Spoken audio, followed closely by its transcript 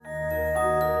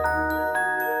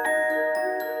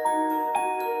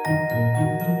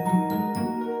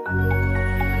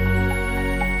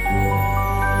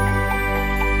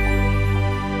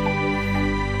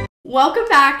Welcome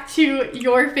back to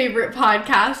your favorite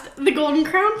podcast, the Golden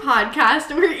Crown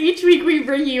Podcast, where each week we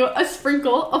bring you a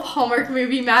sprinkle of Hallmark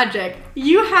movie magic.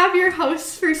 You have your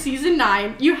hosts for season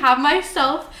 9. You have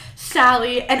myself,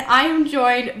 Sally, and I am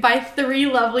joined by 3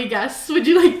 lovely guests. Would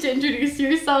you like to introduce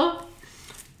yourself?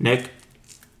 Nick.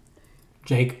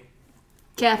 Jake.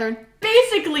 Catherine.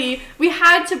 Basically, we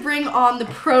had to bring on the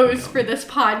pros for this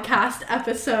podcast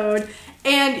episode,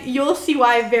 and you'll see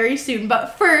why very soon.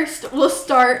 But first, we'll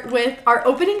start with our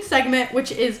opening segment,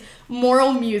 which is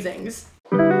Moral Musings.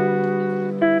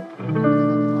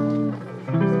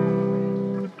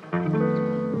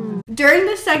 During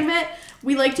this segment,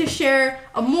 we like to share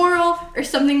a moral or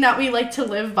something that we like to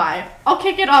live by. I'll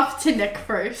kick it off to Nick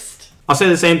first. I'll say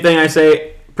the same thing I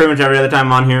say pretty much every other time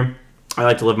I'm on here. I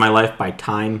like to live my life by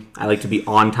time. I like to be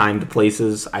on time to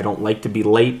places. I don't like to be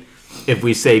late. If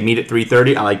we say meet at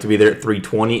 3:30, I like to be there at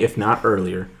 3:20, if not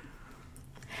earlier.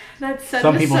 That said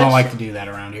Some with people such, don't like to do that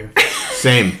around here.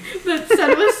 Same. That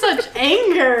said with such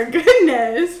anger.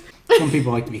 Goodness. Some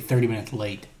people like to be 30 minutes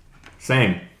late.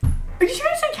 Same. Are you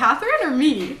trying to say Catherine or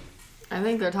me? I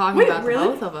think they're talking Wait, about really?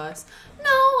 both of us. No,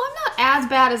 I'm not as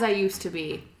bad as I used to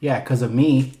be. Yeah, because of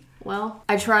me. Well,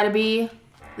 I try to be...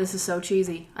 This is so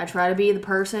cheesy. I try to be the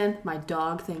person my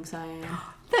dog thinks I am.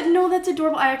 That's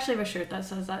adorable. I actually have a shirt that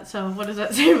says that, so what does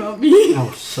that say about me? That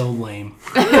was so lame.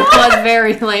 It was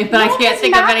very lame, but I can't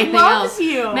think of Mac anything loves else.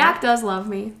 you. Mac does love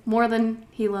me more than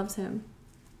he loves him.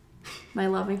 My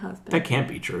loving husband. That can't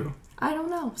be true. I don't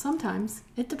know. Sometimes.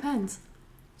 It depends.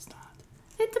 It's not.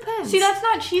 It depends. See, that's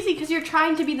not cheesy because you're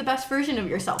trying to be the best version of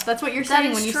yourself. That's what you're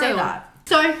saying is when you say true. that.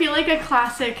 So I feel like a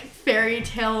classic fairy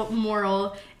tale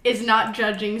moral is not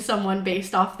judging someone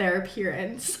based off their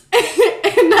appearance.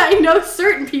 And I know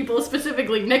certain people,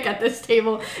 specifically Nick at this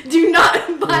table, do not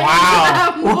buy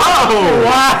that moral.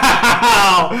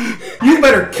 Wow! You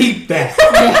better keep that.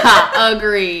 Yeah,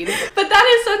 agreed. But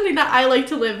that is something that I like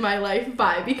to live my life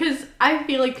by because I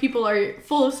feel like people are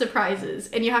full of surprises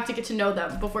and you have to get to know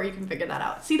them before you can figure that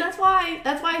out. See, that's why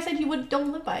I said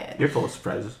don't live by it. You're full of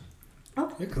surprises.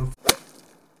 Oh. You're cool.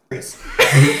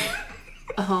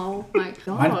 Oh my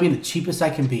god. Might be the cheapest I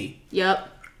can be. Yep.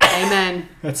 Amen.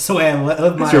 That's the way I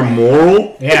live my That's your life.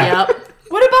 moral? Yeah. Yep.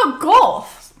 What about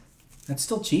golf? That's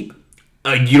still cheap.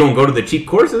 You don't go to the cheap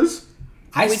courses?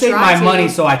 I We save try my to. money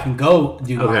so I can go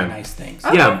do Okay. nice things.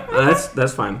 Okay, Yeah, okay.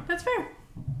 that's fine. That's fair.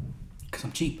 Because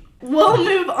I'm cheap. We'll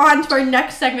move on to our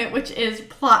next segment, which is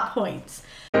plot points.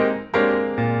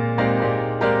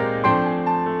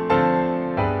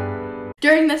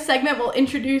 During this segment, we'll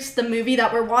introduce the movie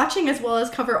that we're watching as well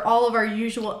as cover all of our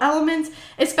usual elements,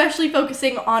 especially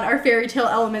focusing on our fairy tale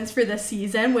elements for this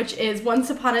season, which is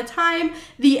Once Upon a Time,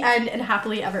 The End, and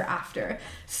Happily Ever After.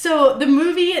 So the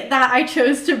movie that I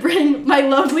chose to bring my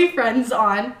lovely friends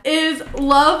on is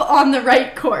Love on the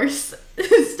Right Course.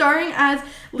 Starring as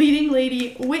leading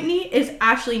lady Whitney is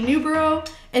Ashley Newborough,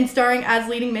 and starring as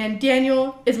leading man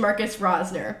Daniel is Marcus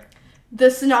Rosner.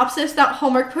 The synopsis that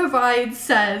Hallmark provides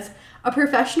says, a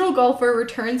professional golfer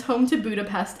returns home to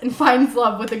Budapest and finds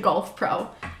love with a golf pro.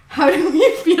 How do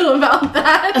we feel about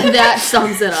that? That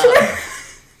sums it up.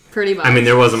 Pretty much. I mean,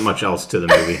 there wasn't much else to the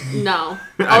movie. No.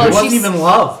 It Although wasn't she's, even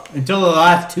love until the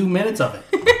last 2 minutes of it.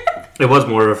 It was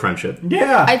more of a friendship.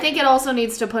 Yeah. I think it also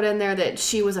needs to put in there that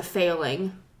she was a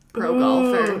failing pro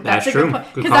golfer. That's a true. good point.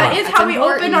 Good Because call that out. is That's how we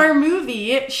important. open our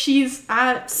movie. She's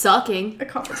at Sucking. a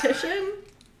competition,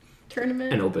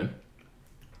 tournament. An open.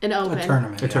 An open. A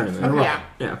tournament. A tournament. You're right. Yeah.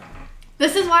 Yeah.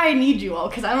 This is why I need you all,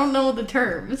 because I don't know the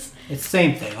terms. It's the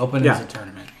same thing. Open Yeah. is a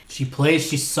tournament. She plays,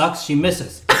 she sucks, she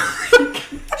misses.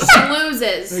 She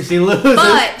loses. She loses.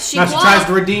 But she now she qual- tries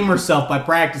to redeem herself by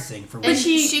practicing for And weeks.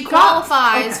 she got-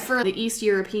 qualifies okay. for the East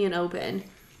European Open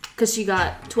because she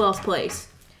got 12th place,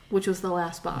 which was the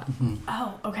last spot.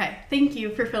 Oh, okay. Thank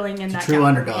you for filling in that True gap.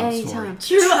 underdog story. Anytime.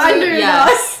 True underdog.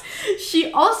 Yes.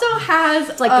 She also has...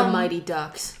 It's like the Mighty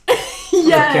Ducks.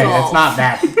 Yes. Okay, it's not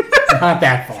that. It's not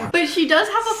that far. But she does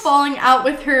have a falling out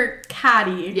with her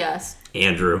caddy. Yes.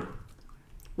 Andrew.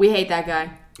 We hate that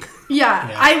guy. Yeah,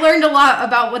 Yeah. I learned a lot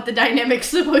about what the dynamic's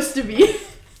supposed to be.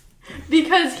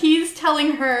 Because he's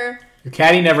telling her... Your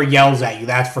caddy never yells at you,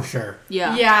 that's for sure.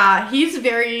 Yeah. Yeah, he's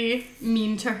very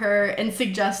mean to her and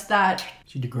suggests that...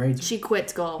 She degrades her. She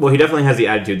quits golf. Well, he definitely has the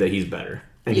attitude that he's better.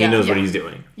 And Yeah. he knows what Yeah. he's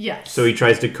doing. Yes. So he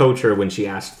tries to coach her when she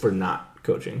asked for not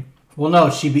coaching. Well, no,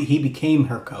 he became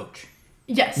her coach.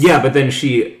 Yes. Yeah, but then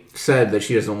she said that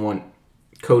she doesn't want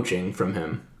coaching from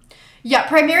him. Yeah,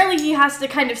 primarily he has to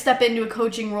kind of step into a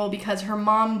coaching role because her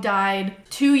mom died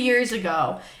 2 years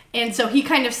ago. And so he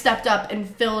kind of stepped up and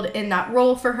filled in that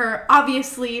role for her.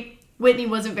 Obviously, Whitney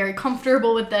wasn't very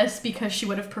comfortable with this because she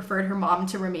would have preferred her mom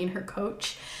to remain her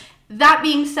coach. That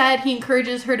being said, he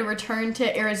encourages her to return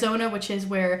to Arizona, which is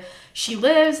where she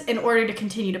lives, in order to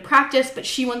continue to practice, but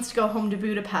she wants to go home to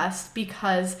Budapest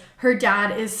because her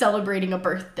dad is celebrating a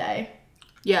birthday.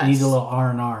 Yes. Needs a little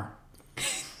R&R.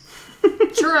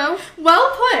 True.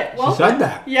 Well put. Well She said put.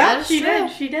 that. Yeah, That is she true.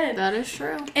 did. She did. That is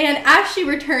true. And as she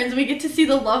returns, we get to see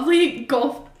the lovely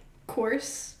golf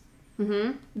course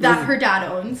that her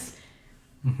dad owns.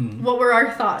 What were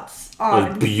our thoughts It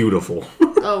was on? beautiful.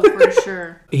 Oh, for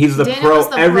sure. He's the Daniel pro. was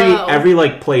the every pro. every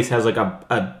like place has like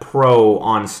a pro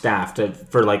on staff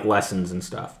for like lessons and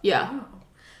stuff. Yeah.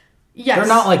 Yes. They're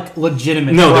not like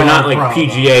legitimate. No, they're pro, not like pro,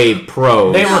 PGA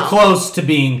pros. They were No. close to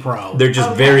being pro. They're just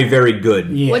Okay. very, very good.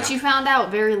 yeah. Which you found out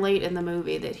very late in the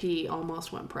movie that he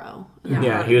almost went pro.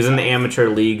 Yeah, he was in the amateur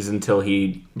leagues until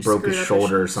he broke his Screwed up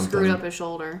shoulder or something. Screwed up his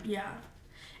shoulder. Yeah.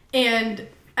 And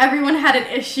everyone had an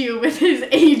issue with his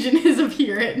age and his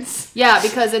appearance. Yeah,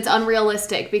 because it's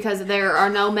unrealistic. Because there are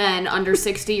no men under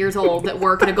 60 years old that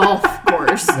work at a golf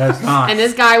course. That's not. And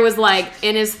this guy was like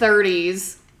in his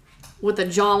 30s with a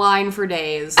jawline for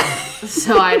days.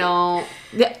 So I don't.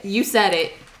 You said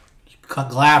it. Cut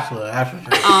glass with it. That's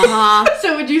for sure.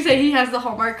 So would you say he has the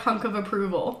Hallmark hunk of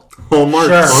approval? Hallmark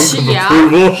Sure. hunk of Yeah.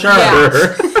 approval. Sure.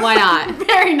 Yeah. Why not?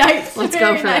 Very nice. Let's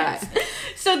very go for nice. that.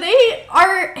 So they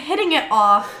are hitting it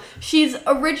off. She's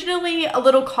originally a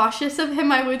little cautious of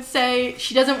him, I would say.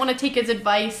 She doesn't want to take his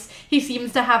advice. He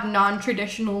seems to have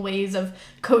non-traditional ways of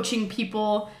coaching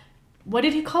people. What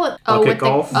did he call it? Bucket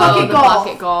golf? Bucket the golf.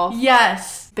 bucket golf.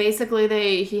 Yes.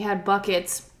 Basically, he had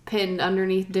buckets pinned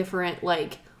underneath different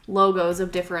like logos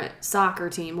of different soccer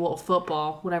team, well,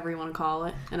 football, whatever you want to call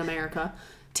it in America,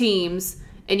 teams,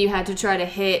 and you had to try to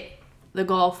hit the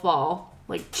golf ball,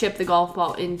 like chip the golf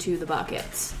ball into the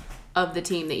buckets of the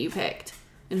team that you picked,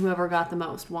 and whoever got the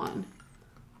most won,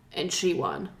 and she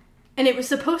won. And it was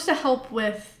supposed to help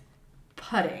with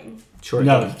putting. Short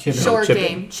No, game. chipping. Short chipping.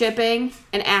 game, chipping,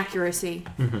 and accuracy.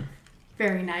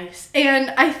 Very nice.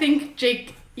 And I think,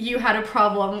 Jake, you had a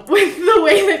problem with the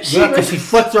way that she Yeah, because she was.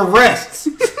 flicked her wrists.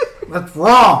 That's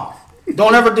wrong.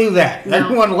 Don't ever do that. No.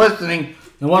 Anyone listening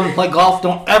and want to play golf,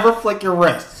 don't ever flick your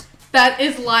wrists. That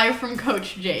is live from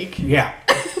Coach Jake. Yeah.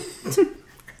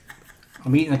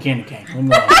 I'm eating a candy cane. Leave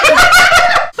me alone.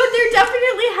 But they're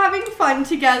definitely having fun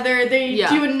together. They Yeah.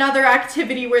 do another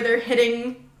activity where they're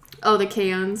hitting Oh, the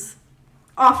cans.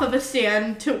 off of a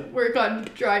stand to work on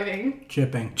driving.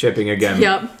 Chipping. Chipping again.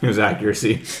 Yep. His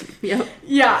accuracy. Yep.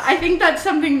 Yeah, I think that's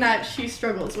something that she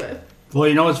struggles with. Well,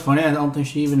 you know what's funny? I don't think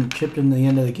she even chipped in the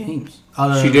end of the games.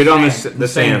 Other She than did on the sand.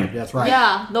 sand. That's right.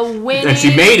 Yeah, the winning And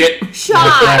she made it.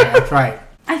 shot. Yeah, that's right.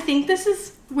 I think this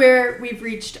is where we've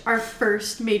reached our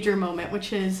first major moment,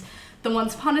 which is the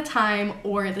Once Upon a Time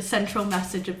or the central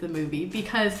message of the movie.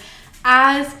 Because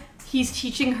as he's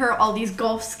teaching her all these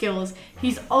golf skills,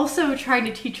 he's also trying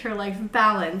to teach her life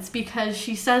balance, because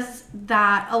she says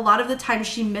that a lot of the time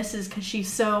she misses because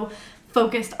she's so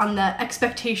focused on the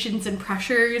expectations and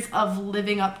pressures of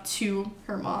living up to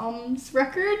her mom's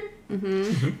record.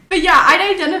 But yeah,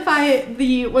 I'd identify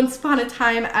the Once Upon a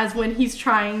Time as when he's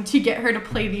trying to get her to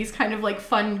play these kind of like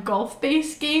fun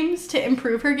golf-based games to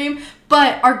improve her game.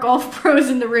 But our golf pros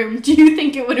in the room, do you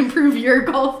think it would improve your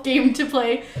golf game to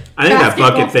play I think that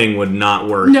basketball? bucket thing would not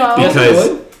work. No. Yes, it Because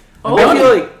would. I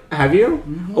feel like, have you?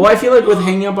 Oh, I feel like with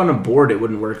hanging up on a board, it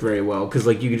wouldn't work very well because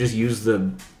like you could just use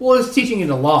the. Well, it's teaching you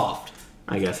to loft.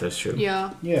 I guess that's true.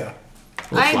 Yeah, Yeah.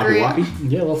 Little I floppy agree. woppy?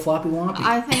 Yeah, a little floppy wompy.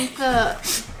 I think the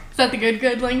Is that the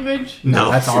good language? No,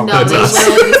 that's all. no, they us.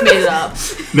 literally just made it up.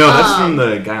 No, that's from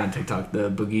the guy on TikTok, the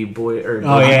Boogie Boy or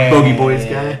Oh, yeah, Bogey yeah, Boys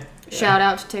yeah, guy. Shout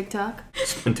out to TikTok.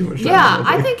 Spent too much time. Yeah, on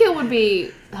I it. think it would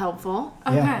be helpful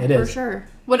Yeah, Okay, it for is. sure.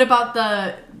 What about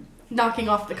the knocking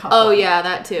off the cup? Oh one? yeah,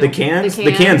 that too. The cans Or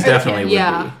the definitely would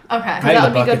yeah. be Okay. I think That the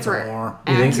would be good buckets for are more.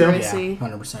 You think so? accuracy. Yeah,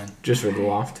 100%. just for the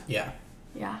loft. Yeah.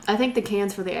 Yeah. I think the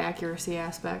cans for the accuracy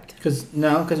aspect. Because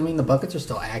I mean the buckets are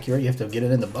still accurate. You have to get it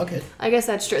in the bucket. I guess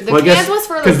that's true. The Well, I cans guess- was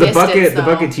for the 'cause distance, the though.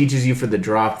 bucket teaches you for the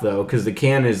drop though, because the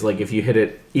can is like if you hit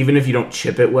it, even if you don't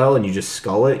chip it well and you just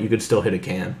skull it, you could still hit a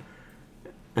can,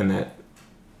 and that.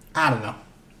 I don't know.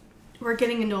 We're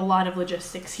getting into a lot of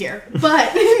logistics here.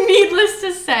 But needless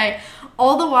to say,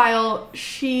 all the while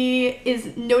she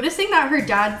is noticing that her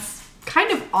dad's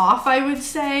kind of off, I would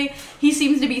say. He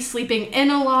seems to be sleeping in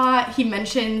a lot. He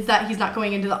mentions that he's not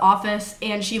going into the office,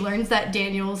 and she learns that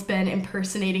Daniel's been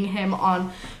impersonating him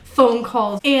on phone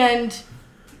calls. And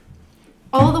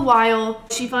all the while,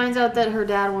 She finds out that her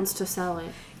dad wants to sell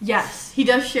it. yes, he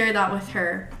does share that with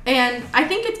her. And I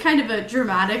think it's kind of a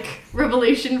dramatic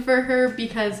revelation for her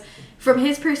because from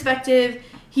his perspective,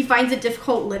 he finds it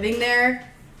difficult living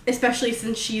there, especially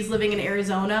since she's living in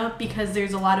Arizona, because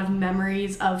there's a lot of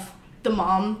memories of the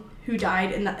mom who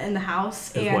died in the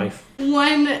house. His and wife.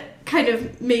 One kind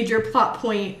of major plot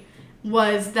point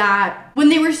was that when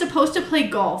they were supposed to play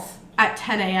golf at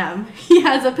 10 a.m., he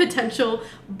has a potential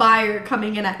buyer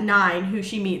coming in at 9 who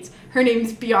she meets. Her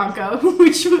name's Bianca,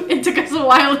 which it took us a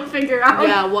while to figure out.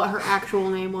 Yeah, what her actual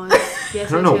name was. Yes,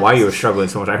 I don't know why you were struggling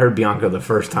so much. I heard Bianca the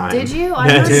first time. Did you? I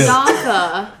heard did.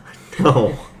 Bianca.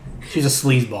 No. She's a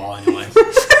sleazeball anyway.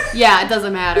 Yeah, it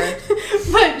doesn't matter.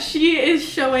 But she is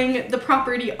showing the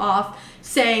property off,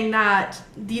 saying that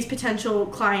these potential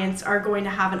clients are going to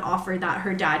have an offer that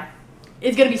her dad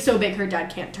is going to be so big her dad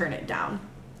can't turn it down.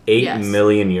 8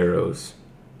 million euros.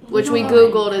 Which we Right.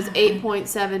 Googled is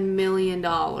 $8.7 million.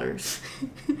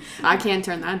 I can't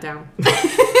turn that down.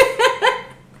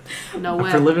 No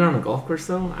way. For living on a golf course,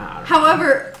 though? I don't know.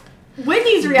 However,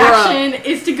 Whitney's reaction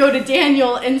is to go to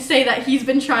Daniel and say that he's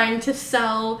been trying to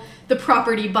sell the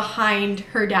property behind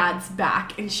her dad's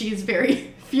back, and she's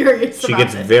very furious She about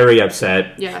gets it. very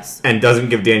upset Yes. and doesn't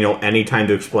give Daniel any time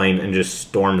to explain and just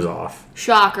storms off.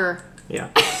 Shocker. Yeah.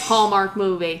 Hallmark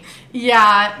movie.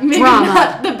 Yeah, maybe Drama.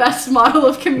 not the best model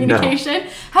of communication.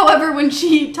 However, when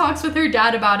she talks with her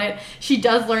dad about it, she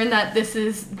does learn that this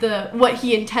is what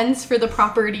he intends for the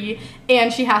property,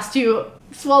 and she has to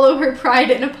swallow her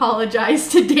pride and apologize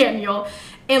to Daniel,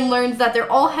 and learns that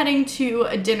they're all heading to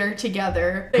a dinner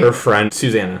together. Her friend,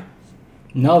 Susanna.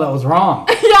 No, that was wrong.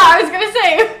 Yeah, I was gonna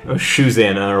say. Or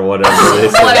Shuzanna or whatever they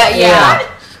said. What, yeah.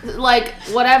 Like,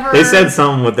 whatever. They said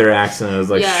something with their accent. It was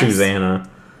like Yes. Shuzanna.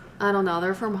 I don't know.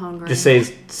 They're from Hungary. Just say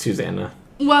Susanna.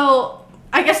 Well,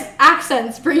 I guess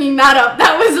accents. Bringing that up,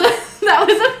 that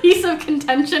was a piece of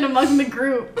contention among the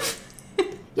group.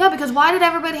 Yeah, because why did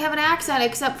everybody have an accent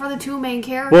except for the two main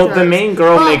characters? Well, the main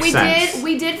girl But makes we sense.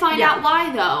 We did find Yeah. out why,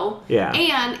 though. Yeah.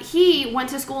 And he went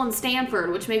to school in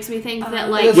Stanford, which makes me think that,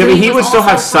 like... Yeah, Yeah, but he would still also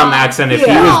have some from- accent if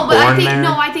Yeah. he was No, but born I think... there.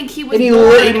 No, I think he was And he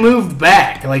born... moved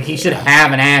back. Like, he should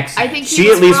have an accent. I think he She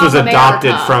was at least from was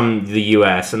adopted America. from the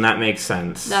U.S., and that makes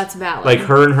sense. That's valid. Like,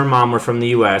 her and her mom were from the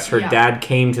U.S. Her Yeah. dad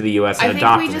came to the U.S. I and think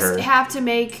adopted we just her. have to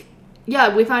make...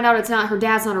 Yeah, we find out it's not... Her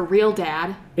dad's not a real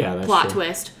dad. Yeah, that's Plot true.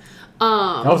 twist.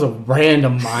 That was a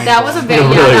random mind. That was a very...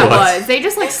 It Yeah, really that was. was. They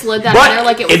just, like, slid that in there But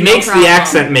like it was no makes the problem.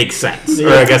 accent make sense. Or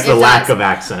Yeah. I guess the It lack does. of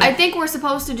accent. I think we're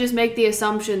supposed to just make the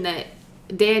assumption that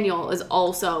Daniel is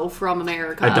also from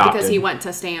America Adopted. because he went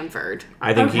to Stanford.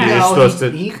 I think Okay. he was No, supposed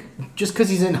to... just because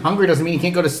he's in Hungary doesn't mean he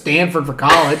can't go to Stanford for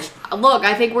college. Look,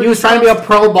 I think we're He was just trying to be a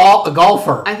supposed- a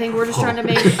golfer. I think we're just trying to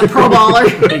make a pro baller.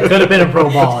 He could have been a pro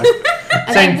baller.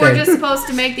 I Same think we're thing. just supposed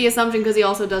to make the assumption because he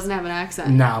also doesn't have an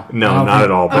accent. No. I No, don't not think-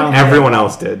 at all. But Okay. everyone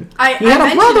else did. I He had a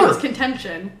mentioned brother. it was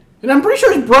contention. And I'm pretty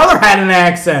sure his brother had an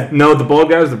accent. No, the bald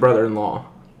guy was the brother-in-law.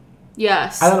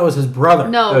 Yes. I thought it was his brother.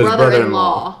 No, It was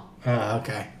brother-in-law.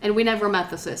 Okay. And we never met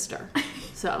the sister.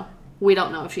 So we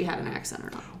don't know if she had an accent or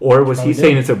not. Or was Probably he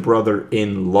saying did. it's a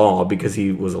brother-in-law because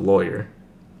he was a lawyer?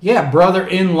 Yeah,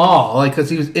 brother-in-law, like because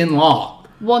he was in law.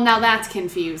 Well, now that's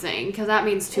confusing because that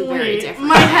means two very Wait, different.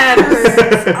 my head hurts.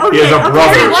 Okay, He has a okay.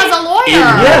 brother. He was a lawyer.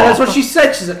 Yeah, that's what she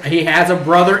said. She said he has a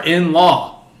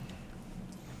brother-in-law.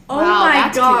 Oh Wow, my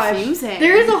that's gosh. confusing.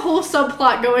 There is a whole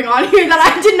subplot going on here that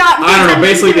I did not pay I don't know, attention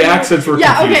basically to. the accents were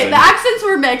Yeah, okay, confusing. the accents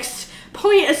were mixed.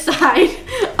 Point aside,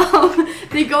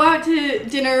 they go out to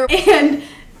dinner and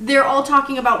they're all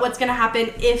talking about what's going to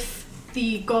happen if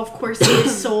the golf course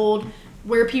is sold,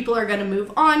 where people are going to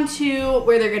move on to,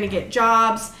 where they're going to get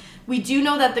jobs. We do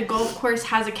know that the golf course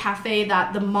has a cafe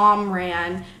that the mom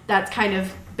ran that's kind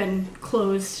of been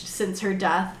closed since her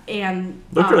death. And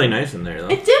Looked really nice in there, though.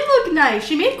 it did look nice.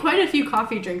 She made quite a few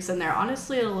coffee drinks in there.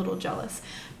 Honestly, a little jealous.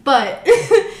 But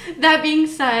that being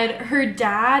said, her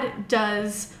dad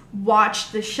does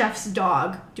watch the chef's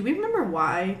dog. Do we remember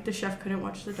why the chef couldn't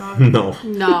watch the dog? No.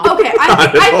 No. Okay, Not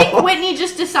at I think all. Whitney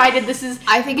just decided this is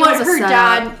I think it what was a her setup.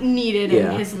 dad needed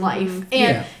Yeah. in his life. And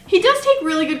Yeah. he does take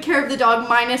really good care of the dog,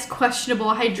 minus questionable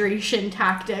hydration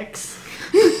tactics.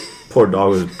 Poor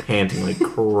dog was panting like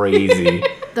crazy.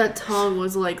 That tongue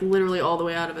was like literally all the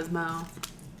way out of his mouth.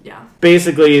 Yeah.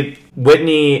 Basically,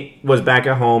 Whitney was back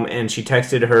at home and she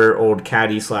texted her old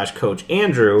caddy / coach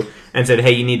Andrew and said,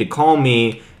 hey, you need to call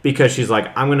me because she's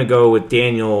like, I'm going to go with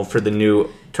Daniel for the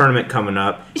new tournament coming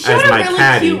up She as had a my really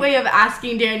caddy. cute way of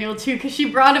asking Daniel, too, because she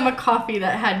brought him a coffee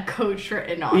that had coach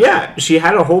written on it. Yeah, she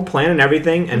had a whole plan and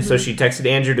everything, and so she texted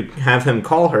Andrew to have him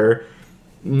call her.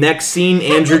 Next scene,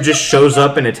 Andrew just shows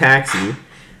up in a taxi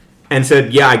and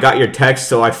said, yeah, I got your text,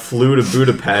 so I flew to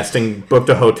Budapest and booked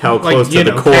a hotel close to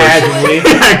the course. casually. He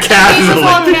was Casually.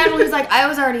 all casual. He's like, I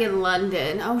was already in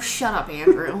London. Oh, shut up,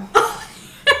 Andrew.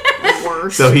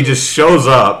 worst. So he just shows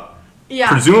up, Yeah.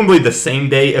 presumably the same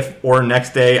day or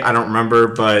next day. I don't remember,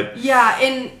 but Yeah,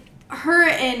 and her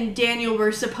and Daniel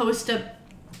were supposed to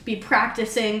be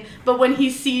practicing, but when he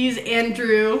sees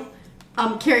Andrew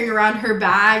carrying around her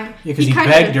bag, Because he kind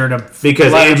begged her to.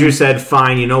 because let him- Andrew said,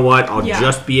 "Fine, you know what? I'll Yeah.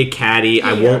 just be a caddy.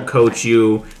 I Yeah. won't coach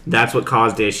you." That's what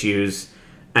caused issues.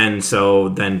 And so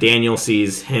then Daniel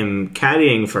sees him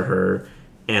caddying for her,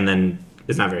 and then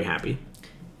is not very happy.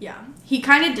 Yeah. He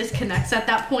kind of disconnects at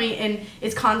that point and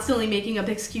is constantly making up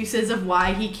excuses of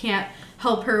why he can't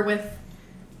help her with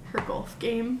her golf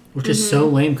game. Which is so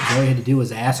lame because all he had to do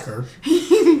was ask her.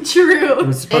 It True.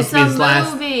 was supposed It's to be a his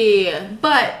last. movie.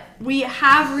 But we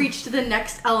have reached the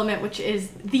next element, which is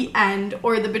the end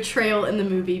or the betrayal in the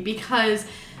movie, because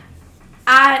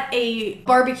at a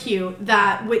barbecue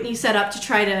that Whitney set up to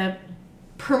try to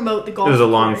promote the golf It was a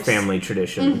long course, family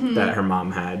tradition that her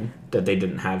mom had that they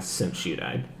didn't have since she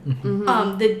died.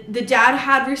 the dad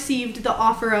had received the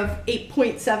offer of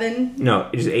 8.7 No,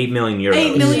 it was 8 million euros.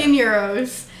 8 million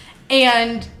euros,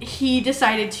 and he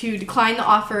decided to decline the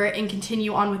offer and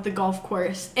continue on with the golf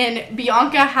course. And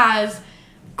Bianca has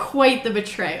quite the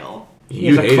betrayal.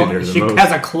 You hated her the She most.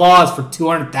 has a clause for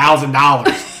 $200,000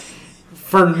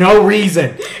 for no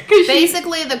reason.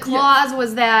 Basically, the clause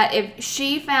was that if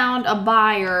she found a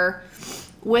buyer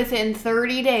within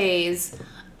 30 days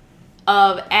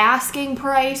of asking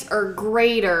price or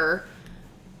greater,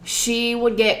 she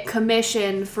would get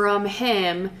commission from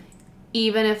him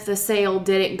even if the sale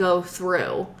didn't go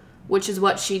through, which is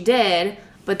what she did.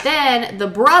 But then the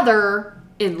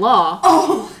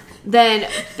brother-in-law then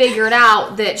figured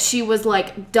out that she was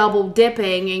like double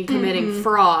dipping and committing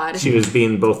fraud. She was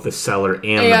being both the seller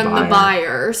and The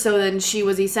buyer. So then she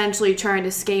was essentially trying to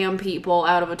scam people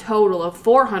out of a total of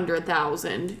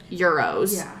 400,000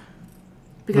 euros. Yeah.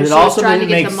 But Because it she was also trying to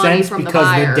didn't get make the money sense from the because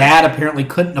buyer. the dad apparently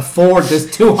couldn't afford this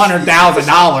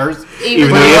 $200,000 Even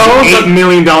though But he he has owns an $8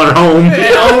 million home.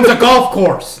 and owns a golf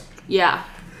course. Yeah.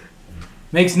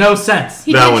 Makes no sense.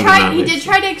 He That did one did try. not He make did sense.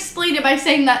 try to explain it by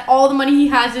saying that all the money he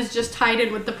has is just tied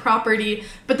in with the property,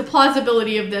 but the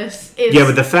plausibility of this is Yeah,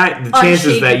 but the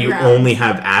chances that unshaken you ground. only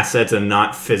have assets and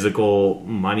not physical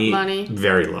money,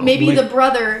 very low. maybe Like- the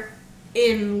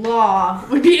brother-in-law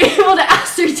would be able to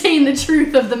ascertain the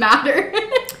truth of the matter.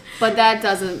 But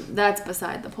that's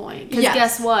beside the point. Because Yes.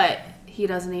 guess what? He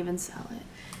doesn't even sell it.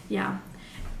 Yeah,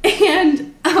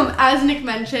 and as Nick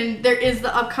mentioned, there is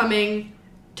the upcoming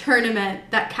tournament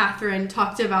that Catherine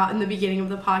talked about in the beginning of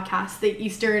the podcast, the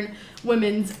Eastern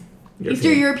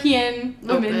European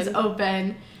Women's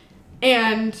Open,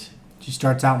 and She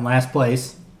starts out in last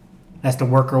place. Has to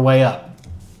work her way up.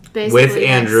 Basically, With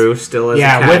Andrew still as a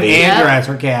Yeah, with caddy. Andrew Yep. as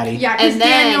her caddy. yeah, because And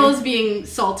then- Daniel's being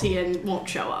salty and won't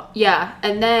show up. Yeah.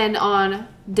 And then on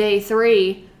day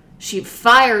 3, she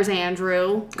fires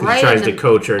Andrew. He tries to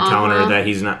coach her, telling her Uh-huh. that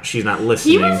she's not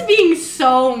listening. He was being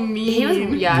so mean. He was he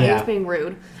Yeah. was being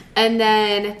rude. And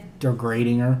then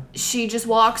Degrading her. she just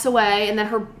walks away, and then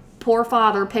her poor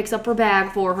father picks up her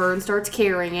bag for her and starts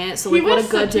carrying it. So He like, what was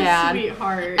a good such dad. a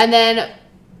sweetheart. And then,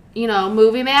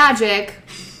 movie magic.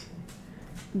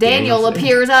 Daniel Daniel's there.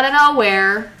 appears out of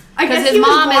nowhere I because guess his he was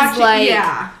mom is watching- like,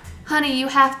 yeah. "Honey, you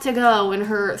have to go," in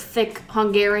her thick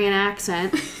Hungarian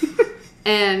accent,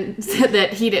 and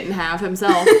that he didn't have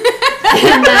himself.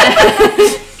 And then,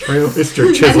 True. Mr.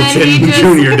 and then he Chiselchin just-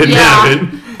 Jr. didn't yeah. have it.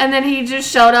 And then he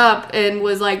just showed up and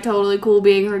was like totally cool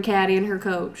being her caddy and her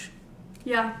coach.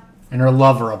 Yeah. And her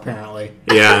lover, apparently.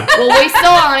 Yeah. Well, we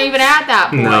still aren't even at that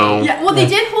point. No. Yeah, well, they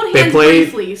did hold They hands play.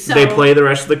 briefly, so... They play the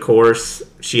rest of the course.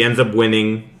 She ends up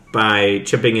winning by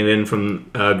chipping it in from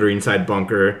greenside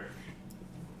bunker.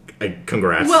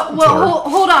 Congrats. Well, to her.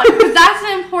 hold on, because that's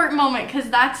an important moment, because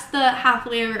that's the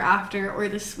happily ever after, or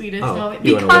the sweetest Oh, moment.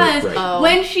 you wanna Because wait, right. Oh.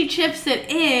 when she chips it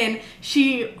in,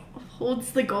 she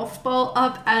holds the golf ball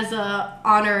up as a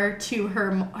honor to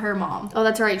her mom. Oh,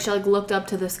 that's right. She like looked up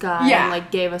to the sky Yeah. and like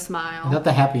gave a I smile. thought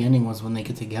the happy ending was when they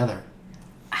get together.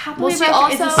 Happily Well, she ever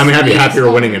after is also- the I mean, I'd be sweetest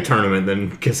happier winning a moment. tournament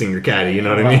than kissing your caddy. You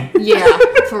know what I mean? Yeah,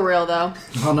 for real though.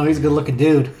 Oh no, he's a good looking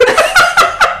dude.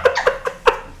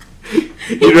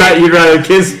 You'd rather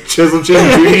kiss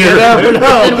Chiselchin You never Jr.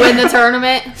 know. And win the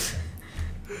tournament.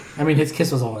 I mean, his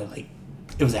kiss was only like,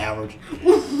 it was average.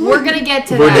 We're gonna get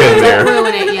to We're that. getting there. Don't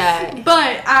ruin it yet.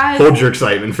 But as... Hold your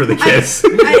excitement for the kiss.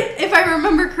 if I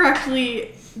remember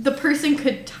correctly, the person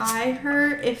could tie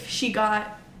her if she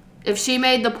got... If she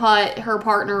made the putt, her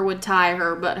partner would tie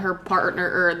her, but her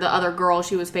partner or the other girl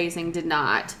she was facing did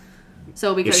not.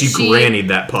 So Yeah, because she grannied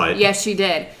that putt. yes, she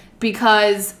did.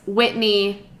 Because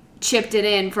Whitney chipped it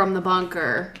in from the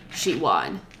bunker, she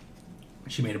won.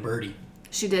 She made a birdie.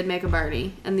 She did make a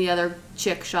birdie, and the other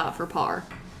chick shot for par,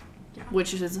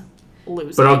 which is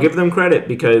losing. But I'll give them credit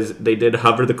because they did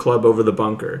hover the club over the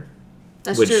bunker.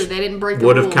 That's which true. They didn't break the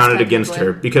would rules. have counted against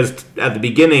her because at the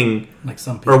beginning, Like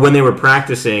some people. or when they were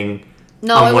practicing,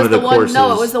 No, on it one was of the the one. courses.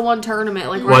 No, it was the one tournament.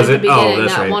 Like Was right at the it? Oh, beginning,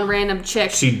 that's that right. one random chick.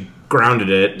 she grounded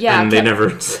it, Yeah, and they kept-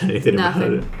 never said anything about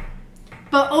Nothing. it.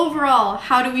 But overall,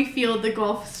 how do we feel the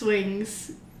golf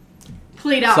swings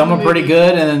played out? Some in are the pretty movie?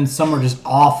 good, and then some are just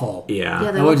awful. Yeah,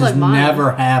 Yeah, they That would look just like mine.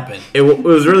 never happen. it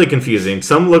was really confusing.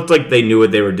 Some looked like they knew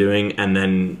what they were doing, and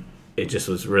then it just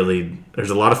was really. There's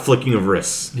a lot of flicking of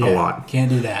wrists. Yeah, A lot. Can't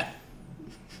do that.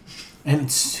 And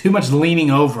it's too much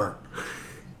leaning over.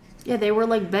 Yeah, they were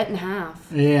like bent in half.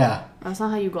 Yeah. That's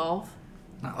not how you golf.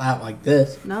 Not out like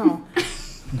this. No.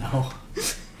 No.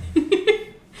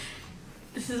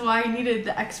 This is why I needed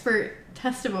the expert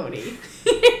testimony.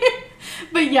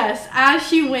 But yes, as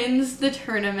she wins the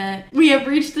tournament, we have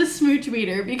reached the smooch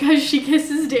meter because she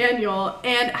kisses Daniel.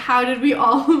 And how did we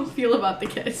all feel about the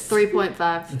kiss?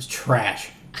 3.5. It was trash.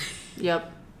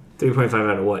 Yep. 3.5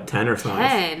 out of what? 10 or 5?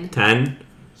 10. 10?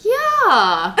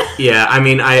 Yeah. Yeah, I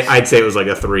mean, I'd say it was like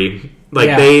a 3. Like,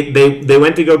 Yeah. they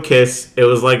went to go kiss. It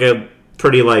was like a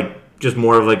pretty, like, just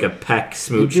more of like a peck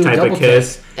smooch You do a type of double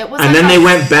kiss. It was And like then a- they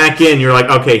went back in. You're like,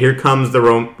 okay, here comes the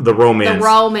romance. The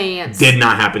romance. Did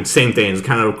not happen. Same thing. It was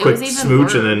kind of a quick was even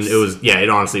smooch, and then worse. it was, yeah, it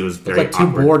honestly was very Like two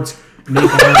awkward. boards. making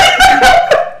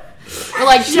it. Or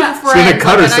like two Yeah. friends. She's gonna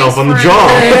cut like a herself nice on the friend.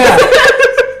 jaw. Yeah.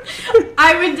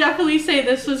 I would definitely say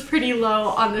this was pretty low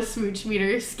on the smooch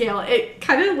meter scale. It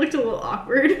kind of looked a little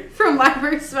awkward from my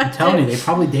perspective. I'm telling you, they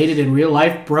probably dated in real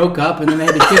life, broke up, and then they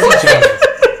had to kiss each other.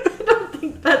 I don't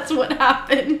think that's what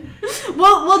happened.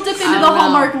 We'll dip into I the don't know.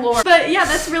 Hallmark lore. But yeah,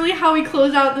 that's really how we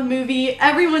close out the movie.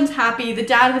 Everyone's happy. The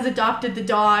dad has adopted the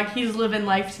dog. He's living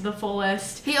life to the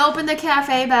fullest. He opened the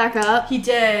cafe back up. He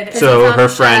did. So found her a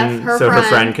chef, friend, her her friend.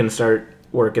 friend can start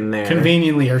working there.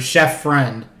 Conveniently, her chef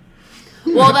friend.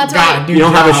 Well, that's God, right. dude. You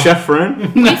don't have a job. chef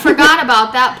friend? We forgot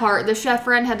about that part. The chef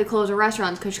friend had to close her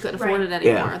restaurants because she couldn't afford Right. it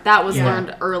anymore. Yeah. That was Yeah.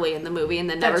 learned early in the movie and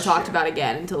then never That's talked true. about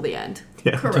again until the end.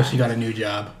 Yeah. Until she got a new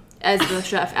job. As the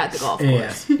chef at the golf Yeah.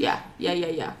 course.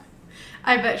 Yeah.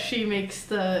 I bet she makes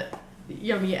the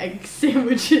yummy egg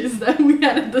sandwiches that we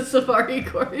had at the safari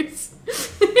course.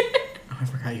 Oh, I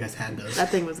forgot you guys had those.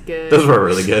 That thing was good. Those were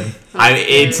really good.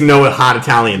 It's no hot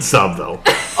Italian sub though.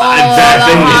 Oh, that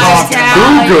the thing hot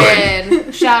is too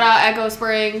Italian. Shout out Echo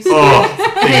Springs. Oh,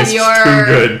 that thing is Your- too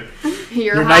good.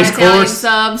 Your Your hot nice Italian course.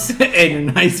 subs. And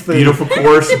your nice food. Beautiful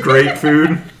course, great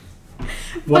food.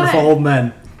 Wonderful But- old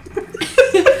men.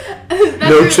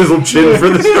 No chiseled chin for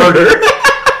the starter.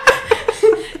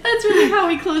 That's really how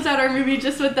we close out our movie,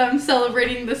 just with them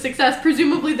celebrating the success.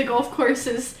 Presumably the golf course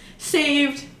is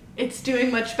saved. It's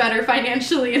doing much better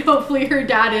financially, and hopefully her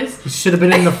dad is. It should have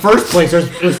been in the first place.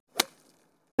 It was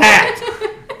packed.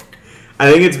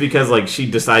 I think it's because like she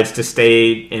decides to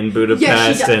stay in Budapest,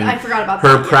 Yeah, she does. and I forgot about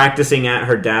her that, yeah. practicing at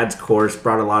her dad's course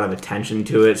brought a lot of attention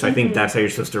to it. So I think that's how you're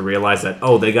supposed to realize that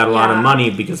they got a lot of Yeah. money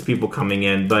because people coming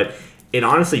in, but it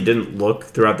honestly didn't look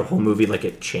throughout the whole movie like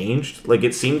it changed. Like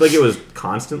it seemed like it was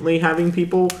constantly having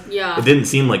people. Yeah. It didn't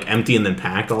seem like empty and then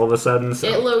packed all of a sudden. So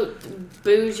It looked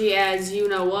bougie as you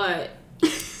know what.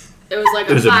 It was like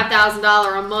It a was a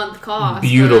 $5,000 a month cost.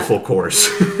 beautiful course.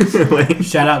 Like,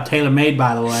 Shout out TaylorMade,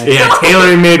 by the way. yeah,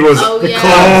 Taylor Made was Oh,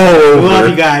 yeah. We love over.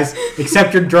 you guys,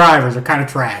 except your drivers are kind of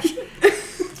trash.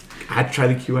 I'd try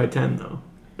the QI10 though,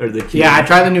 or the Q. Yeah, I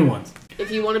try the new ones. If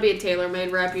you want to be a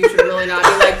TaylorMade rep, you should really not be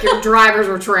like, your drivers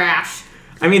were trash.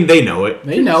 I mean, they know it.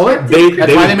 They know it. They- That's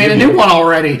they why would they made a give new you- one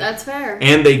already. That's fair.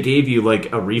 And they gave you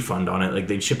like a refund on it. Like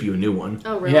they'd ship you a new one.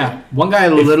 Oh, really? Yeah, one guy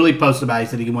literally posted about it. He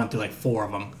said he went through like 4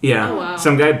 of them. Yeah. Oh, wow.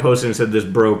 Some guy posted and said this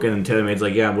broke, and TaylorMade's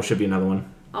like, yeah, we'll ship you another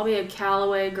one. I'll be a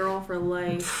Callaway girl for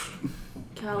life.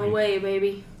 Callaway,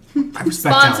 baby. I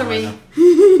respect Sponsor Callaway, me.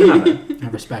 though. They're not bad. I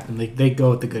respect them. They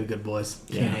go with the good boys.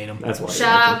 Can't hate them. That's why. I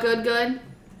Shout like out Good Good. them.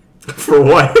 For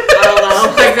what? I don't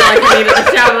know. I feel like I needed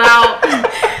to shout it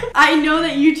out. I know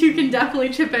that you two can definitely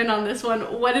chip in on this one.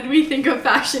 What did we think of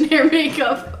fashion, hair,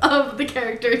 makeup of the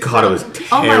characters? God, it was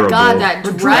Oh terrible. my god, that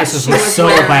Her dress dresses she were was so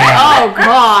wearing. bad. Oh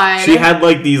god. She had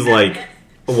like these like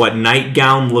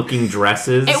nightgown looking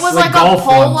dresses. It was Like like, a golf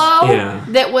polo ones. Yeah.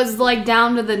 that was like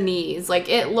down to the knees. Like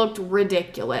it looked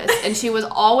ridiculous. And she was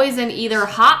always in either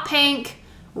hot pink,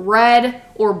 red,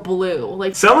 or blue.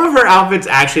 Like Some of her outfits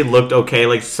actually looked okay.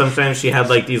 Like sometimes she had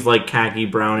like these like khaki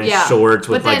brownish Yeah, shorts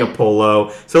with but like a then-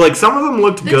 polo. So like some of them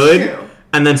looked That's good, true.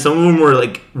 and then some of them were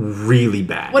like really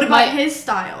bad. What about My- his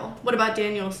style? What about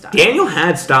Daniel's style? Daniel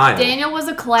had style. Daniel was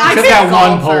a classic Except that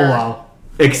one golfer. polo.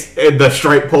 The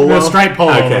striped polo? The striped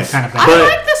polo Okay. was kind of bad. I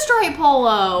like the striped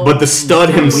polo. But the stud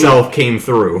himself came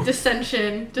through.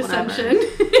 Dissension.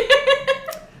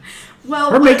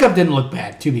 Well, Her makeup didn't look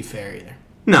bad, to be fair, either.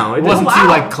 No, it It wasn't doesn't. too,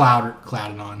 Wow. like,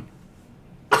 clouded on.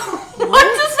 what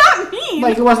does that mean?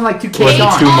 Like, it wasn't, like, too Wasn't caked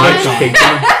on. too much Caked on. caked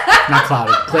on. Not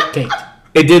clouded. Caked.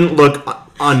 It didn't look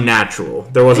unnatural.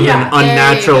 There wasn't Yeah, an there you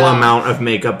unnatural go. amount of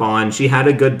makeup on. She had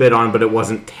a good bit on, but it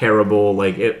wasn't terrible.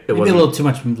 Like it Maybe wasn't. a little too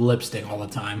much lipstick all the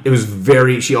time. It was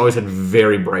very. She always had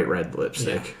very bright red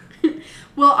lipstick.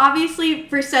 Well, obviously,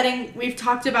 for setting, we've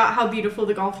talked about how beautiful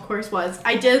the golf course was.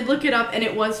 I did look it up, and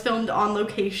it was filmed on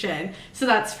location, so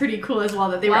that's pretty cool as well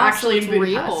that they were Wow, actually so in it's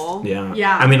Budapest. real. Yeah.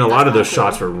 Yeah. I mean, a lot of those That's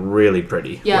kinda shots were really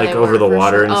pretty. Yeah, like they over were, the for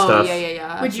water sure. and Oh, stuff.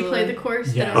 yeah. Would you play the absolutely.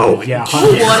 course? Yeah. Oh, yeah. Who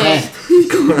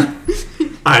 100%.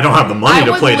 wouldn't? I don't have the money I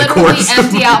to would play the literally course.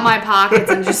 empty out my pockets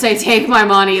and just say, "Take my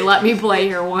money, let me play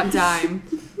here one time."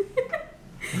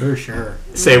 For sure.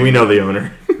 Say we know the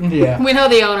owner. Yeah. We know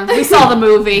the owner. We saw the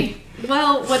movie.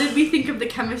 Well, what did we think of the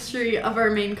chemistry of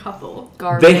our main couple?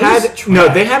 Garbage.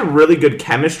 They had really good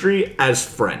chemistry as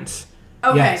friends.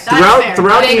 Okay, Yes. that's fair.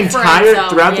 Throughout the Big friends, entire though,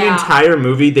 throughout the yeah. entire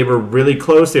movie, they were really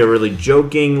close. They were really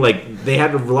joking. Like they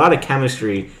had a lot of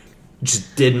chemistry.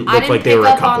 Just didn't I look didn't like they pick were a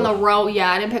up on couple. the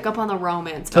I didn't pick up on the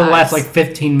romance. To the last, vibes. like,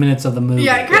 15 minutes of the movie.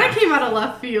 Yeah, it kind of came out of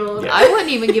left field. Yeah. I wouldn't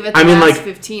even give it the I mean, last like-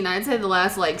 15. I'd say the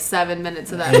last, like, 7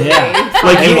 minutes of that Yeah. movie.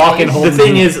 Like They you- walk in the holding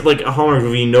thing hands. is, like a Hallmark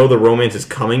movie, you know the romance is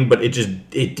coming, but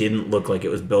it didn't look like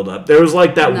it was built up. There was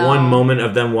like that No. one moment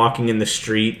of them walking in the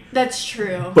street, That's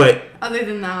true. but Other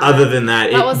than that, other than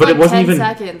that, That was but like it wasn't 10 even.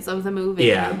 seconds of the movie.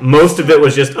 Yeah, most of it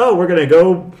was just, oh, we're gonna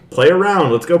go play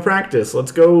around. Let's go practice.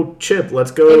 Let's go chip. Let's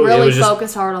go. They it really was just,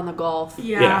 focused hard on the golf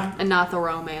Yeah. and not the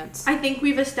romance. I think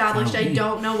we've established I Oh,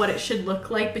 don't know what it should look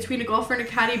like between a golfer and a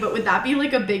caddy, but would that be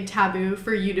like a big taboo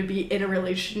for you to be in a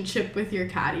relationship with your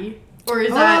caddy? Or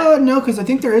is that No, because I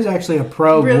think there is actually a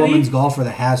pro Really? women's golfer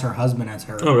that has her husband as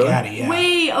her Oh, really? caddy. Yeah.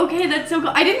 Wait, okay, that's so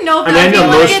cool. I didn't know if I mean, I that know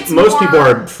would be like like it's most people more-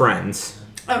 are friends.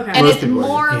 okay. And Most it's people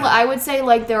are, more, yeah. I would say,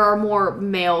 like, there are more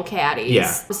male caddies. Yeah.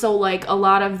 So, like, a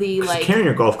lot of the, like, Carrying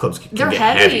your golf clubs can they're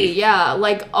get heavy. Yeah.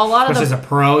 Like, a lot of Versus the, a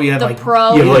pro, you have the like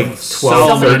pro- You have like so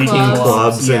 12, many 13 clubs.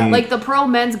 clubs. Yeah. And like, the pro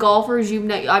men's golfers,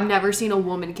 I've never seen a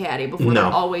woman caddy before. No.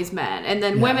 They're always men. And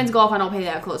then Yeah. women's golf, I don't pay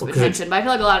that close of 'cause it's- attention. But I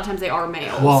feel like a lot of times they are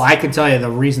males. Well, I can tell you the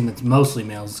reason it's mostly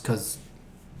males is because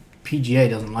PGA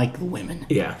doesn't like the women.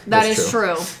 yeah, that that's is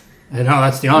true. I know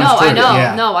that's the honest No, truth. I know.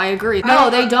 Yeah. No, I agree. I No,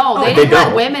 don't- they don't. oh, They they didn't let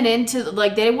don't. women into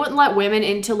they wouldn't let women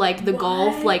into like the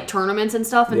golf What? like tournaments and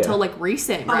stuff until Yeah. like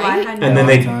recent, Oh, I right? had And no then Long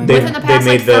they time. Within the past,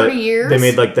 made like, 30 years? They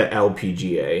made like the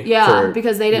LPGA. Yeah, for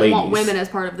because they didn't want ladies. women as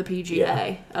part of the PGA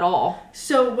Yeah. at all.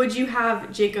 So would you have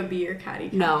Jacob be your caddy?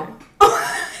 No. That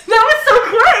was so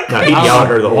quick. No, he'd yell at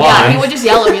her the whole Yeah, time. he would just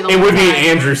yell at me the It whole would be an time.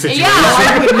 Andrew situation. Yeah,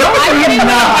 I would he would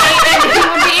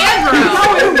be Andrew.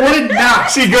 No, it would not.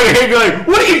 She'd go to him and be like,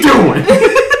 "What are you doing?"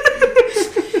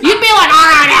 You'd be like, "All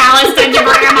right, Alice, did you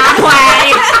bring him my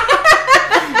play?"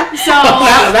 So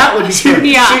That would be true.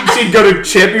 yeah. She'd go to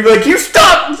Chip. He'd be like, "You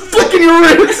stop flicking your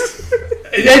wrist."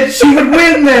 And she would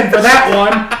win then for that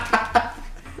one.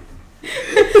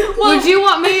 Would you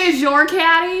want me as your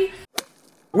caddy?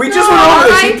 We just No, went over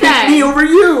this. He alright picked then. me over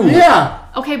you. Yeah.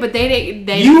 Okay, but they You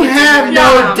get to have hear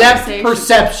no that depth conversation.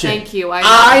 perception. Thank you.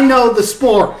 I know the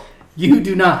sport. You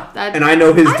do not. That, And I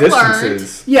know his I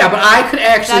distances. Yeah, but I could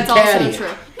actually That's caddy. also true.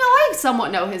 No, I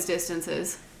somewhat know his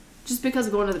distances. Just because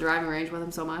of going to the driving range with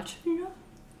him so much.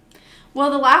 Well,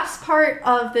 the last part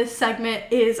of this segment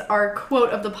is our quote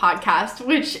of the podcast,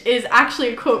 which is actually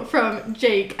a quote from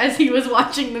Jake as he was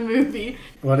watching the movie.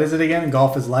 What is it again?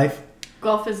 Golf is life?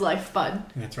 Golf is life, bud.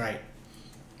 That's right.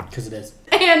 Because it is.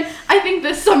 And I think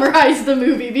this summarized the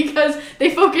movie because they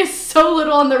focused so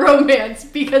little on the romance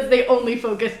because they only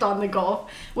focused on the golf,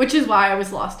 which is why I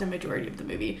was lost in majority of the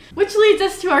movie. Which leads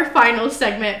us to our final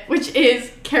segment, which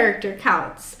is character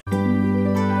counts.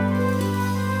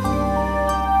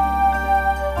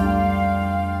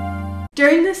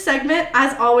 During this segment,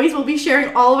 as always, we'll be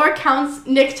sharing all of our counts.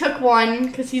 Nick took one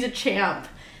because he's a champ.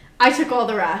 I took all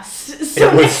the rest. So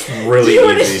It was really do you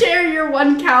want to easy. share your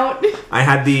one count? I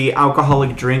had the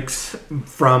alcoholic drinks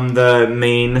from the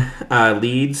main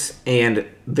leads, and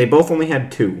they both only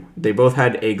had two. They both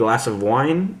had a glass of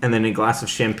wine and then a glass of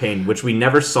champagne, which we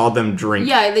never saw them drink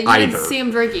Yeah, you either. didn't see him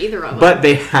drink either of them. But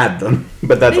they had them.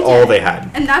 But that's They all did. they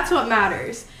had. And that's what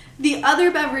matters. The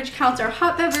other beverage counts are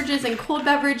hot beverages and cold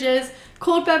beverages.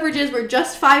 Cold beverages were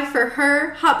just 5 for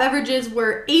her. Hot beverages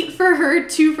were 8 for her,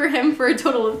 2 for him, for a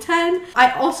total of 10.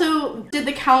 I also did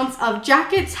the counts of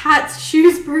jackets, hats,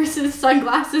 shoes, purses,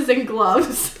 sunglasses, and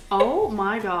gloves. Oh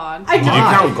my god. I Did you did.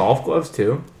 count golf gloves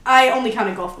too? I only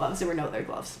counted golf gloves. There were no other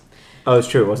gloves. Oh, it's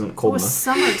true. It wasn't It cold was enough.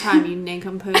 summertime, you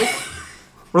nincompoop.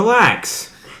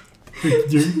 Relax.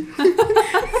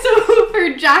 So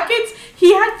for jackets,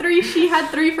 he had 3, she had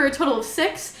 3 for a total of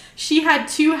 6. She had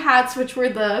 2 hats, which were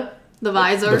the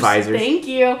visors. The visors. Thank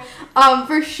you.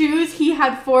 For shoes, he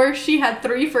had 4, she had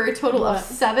 3 for a total of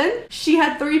 7. She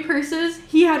had 3 purses,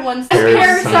 he had 1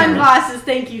 pair of sunglasses.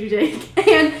 Thank you, Jake.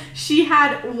 And she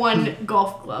had 1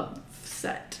 golf glove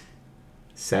set.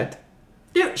 Set?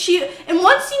 Dude, in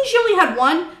one scene she only had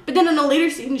 1, but then in a later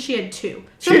scene she had 2.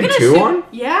 So She had 2 on?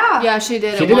 Yeah. Yeah, she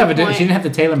did. She at did one have point. she didn't have the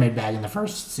tailor-made bag in the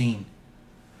first scene.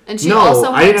 And she No,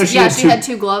 also I had, didn't know she yeah, had she 2 had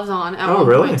 2 gloves on at Oh, one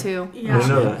really? point too. Yeah. I didn't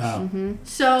know that. Oh.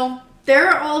 So there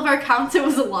are all of our counts. It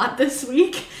was a lot this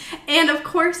week. And of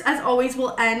course, as always,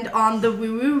 we'll end on the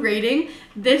woo-woo rating.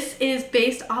 This is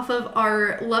based off of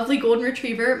our lovely golden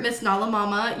retriever, Miss Nala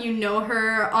Mama. You know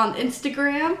her on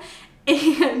Instagram.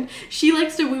 And she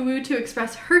likes to woo-woo to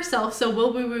express herself, so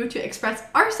we'll woo-woo to express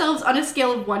ourselves on a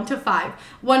scale of 1 to 5.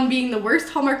 1 being the worst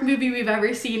Hallmark movie we've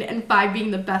ever seen, and 5 being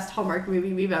the best Hallmark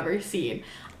movie we've ever seen.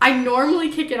 I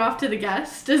normally kick it off to the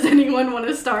guests. Does anyone want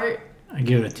to start? I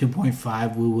give it a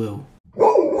 2.5 woo-woo.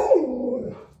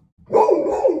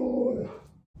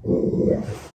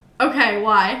 Okay,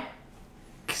 why?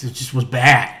 Because it just was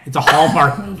bad. It's a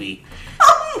Hallmark movie.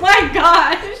 Oh my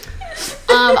gosh!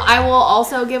 I will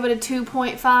also give it a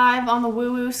 2.5 on the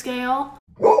woo-woo scale.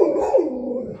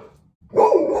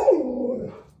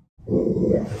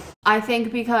 I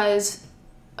think because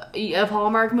a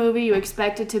Hallmark movie, you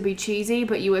expect it to be cheesy,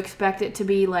 but you expect it to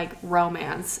be like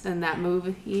romance, and that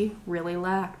movie really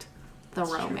lacked the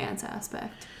romance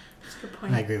aspect. That's a good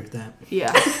point. I agree with that.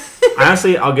 Yeah.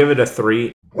 Honestly, I'll give it a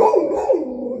 3.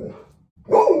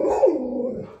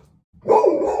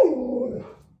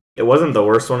 It wasn't the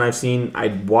worst one I've seen.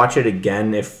 I'd watch it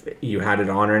again if you had it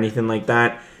on or anything like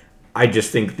that. I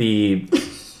just think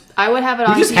I would have it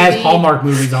He on just TV. has Hallmark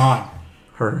movies on.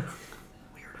 her.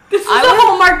 This is a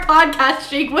Hallmark podcast,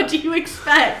 Jake. What do you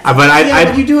expect? But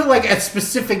When you do it like a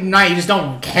specific night, you just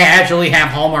don't casually have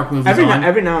Hallmark movies on.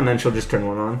 every now and then she'll just turn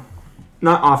one on.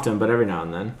 Not often, but every now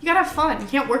and then. You gotta have fun. You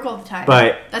can't work all the time.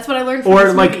 But that's what I learned from or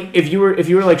this like movie. if you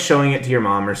were like showing it to your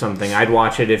mom or something, I'd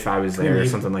watch it if I was there or Really?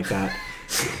 something like that.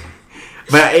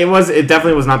 But it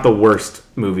definitely was not the worst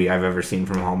movie I've ever seen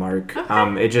from Hallmark.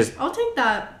 Okay. It just I'll take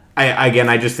that.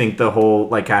 I just think the whole,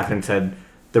 like Catherine said,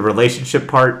 the relationship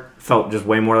part felt just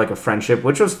way more like a friendship,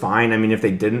 which was fine. I mean, if they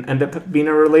didn't end up being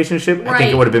a relationship, I think it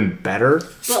Right. would have been better.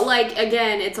 But like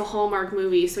again, it's a Hallmark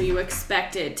movie, so you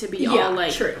expect it to be Yeah, all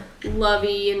like true.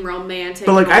 lovey and romantic.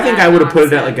 But like, and all I think that I would have put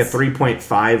it at like a nonsense.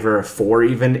 3.5 or a 4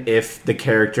 even if the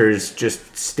characters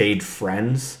just stayed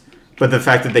friends. But the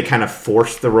fact that they kind of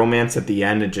forced the romance at the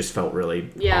end, it just felt really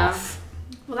off.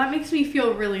 Well, that makes me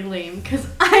feel really lame because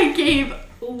I gave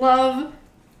Love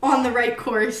on the Right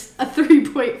Course a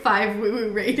 3.5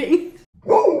 woo-woo rating.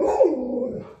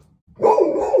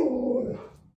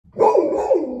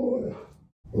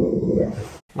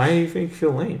 Why do you think you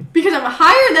feel lame? Because I'm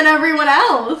higher than everyone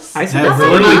else. I said That a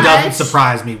literally 3. doesn't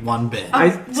surprise me one bit.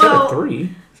 I said well, a 3.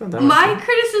 It's not that My much.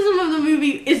 criticism of the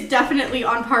movie is definitely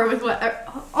on par with what...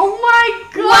 Oh my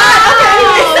god!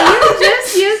 Wow, Okay, you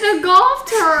just used a golf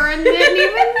term and didn't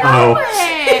even Oh. know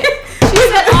it. She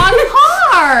said on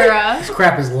par. This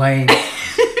crap is lame.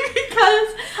 because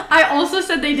I also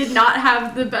said they did not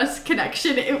have the best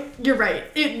connection. You're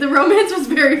right. The romance was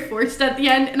very forced at the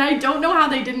end, and I don't know how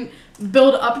they didn't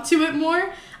build up to it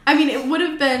more. I mean, it would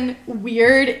have been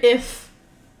weird if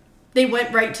they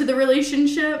went right to the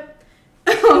relationship.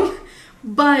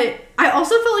 But I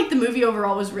also felt like the movie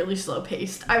overall was really slow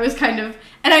paced. I was kind of,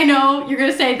 and I know you're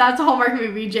gonna say that's a Hallmark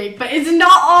movie, Jake, but it's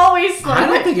not always slow. I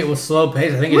don't think it was slow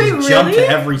paced. I think it Wait, just jumped really?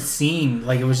 to every scene.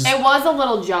 Like it was just. It was a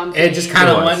little jumpy. It just kind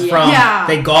It of was. went from Yeah.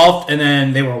 they golfed and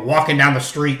then they were walking down the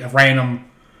street of random.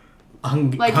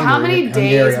 Like how many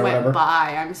days went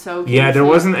by? I'm so confused. Yeah, there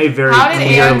wasn't a very How did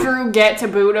clear... Andrew get to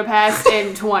Budapest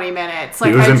in 20 minutes?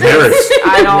 Like He was I embarrassed.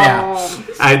 I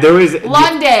don't. there was...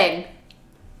 London.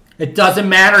 It doesn't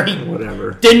matter. He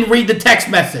Whatever. didn't read the text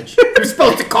message. You're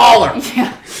supposed to call her.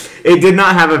 Yeah. It did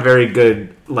not have a very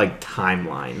good, like,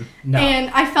 timeline. No. And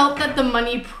I felt that the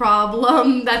money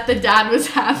problem that the dad was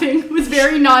having was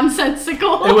very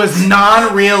nonsensical. It was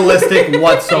non-realistic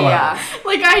whatsoever. Yeah.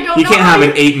 like I don't You know. can't how have you-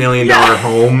 an $8 million Yeah.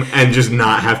 home and just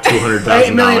not have $200,000.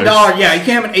 $8 million. Yeah, you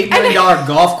can't have an $8 million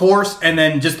golf course and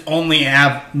then just only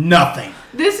have nothing.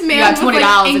 This man got was $20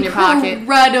 like in your pocket.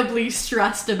 incredibly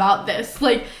stressed about this.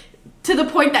 Like to the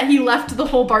point that he left the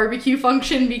whole barbecue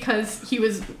function because he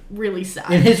was really sad.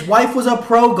 And his wife was a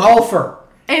pro golfer.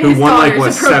 And Who his won, like, daughter's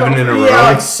what, a pro 7 in a golfer. row? Yeah,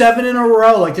 like 7 in a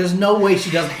row. Like, there's no way she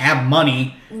doesn't have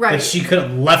money Right. that she could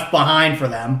have left behind for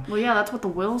them. Well, yeah, that's what the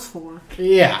will's for.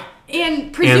 Yeah.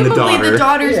 And presumably daughter. the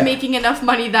daughter's Yeah. making enough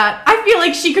money that I feel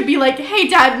like she could be like, hey,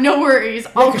 Dad, no worries.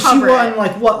 I'll Because she cover won, it.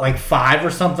 like, what, like 5 or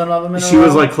something of them in a She row?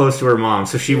 was like close to her mom,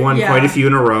 so she won Yeah. quite a few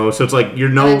in a row. So it's like you're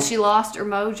no. And she lost her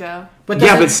mojo. But Yeah,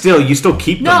 doesn't- but still, you still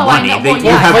keep the No, I money. know. They, Well, you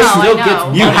yeah, have no, still I gets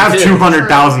know. you money, have too.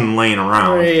 200,000 laying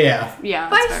around. Yeah. Yeah,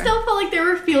 But that's I fair. still felt like there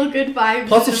were feel-good vibes.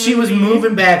 Plus, in if the she was movie.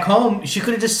 moving back home, she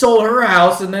could have just sold her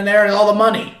house and then there's all the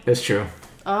money. That's true.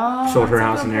 Oh, Sold her that's a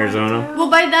house good in point, Arizona. too. Well,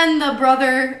 by then the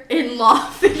brother-in-law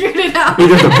figured it out.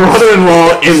 Either the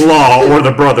brother-in-law or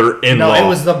the brother-in-law. No, it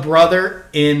was the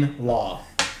brother-in-law.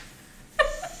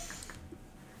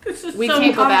 This is We so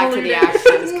can't go back to the convoluted.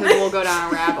 actions because we'll go down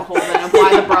a rabbit hole then of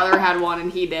why the brother had one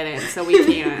and he didn't. So we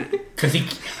can't. Because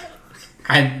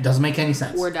it doesn't make any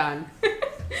sense. We're done.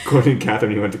 According to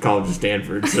Catherine, he went to college at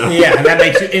Stanford. So Yeah, and that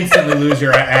makes you instantly lose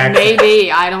your accent.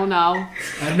 Maybe. I don't know.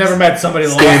 I've never met somebody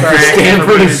that lost their Stanford, accent.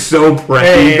 Stanford is so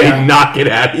preppy. Yeah. They knock it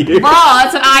out of you. Bro,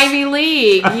 it's an Ivy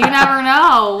League. You never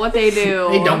know what they do.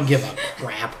 They don't give a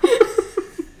crap.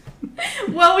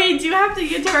 Well, we do have to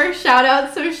get to our shout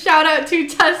out. So shout out to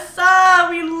Tessa.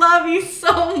 We love you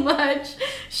so much.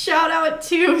 Shout out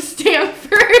to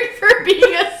Stanford for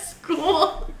being a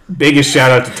school. Biggest shout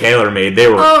out to TaylorMade. They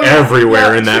were Oh, yeah.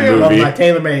 everywhere Yeah, in that true. Love movie. my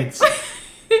TaylorMades.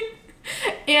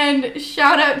 And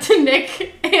shout out to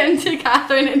Nick and to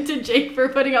Catherine and to Jake for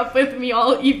putting up with me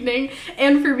all evening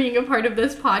and for being a part of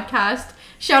this podcast.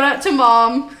 Shout out to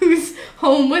Mom, who's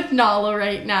home with Nala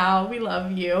right now. We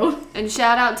love you. And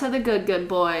shout out to the good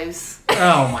boys.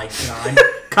 Oh my god.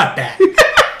 Cut that. Why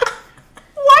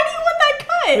do you want that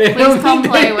cut? Please come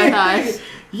play with us.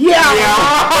 Yeah.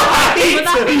 Would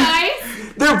that be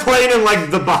nice? They're playing in like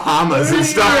the Bahamas and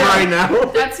stuff right now.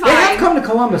 That's They have fine. come to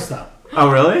Columbus though. Oh,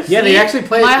 really? Yeah, they actually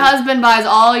play. My husband buys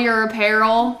all your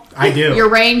apparel, I do. your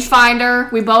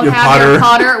rangefinder. We both Your have your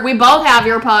putter. putter. We both have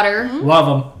your putter.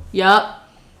 Love them. Yup.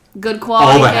 Good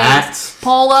quality. All the things. hats.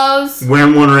 Polos.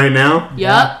 Wearing one right now.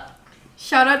 Yup.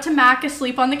 Shout out to Mac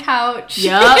asleep on the couch.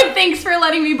 Yup. Thanks for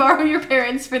letting me borrow your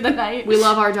parents for the night. We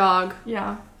love our dog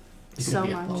Yeah. so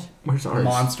Be a much. little Where's ours?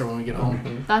 monster when we get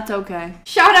home. That's okay.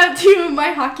 Shout out to my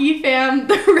hockey fam,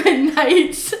 the Red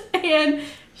Knights, and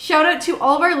shout out to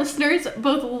all of our listeners,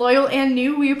 both loyal and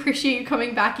new. We appreciate you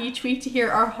coming back each week to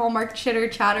hear our Hallmark chitter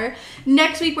chatter.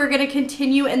 Next week, we're going to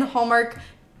continue in the Hallmark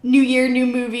New Year, New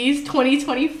Movies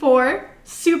 2024.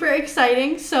 Super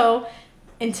exciting. So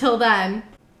until then,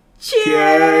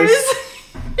 cheers.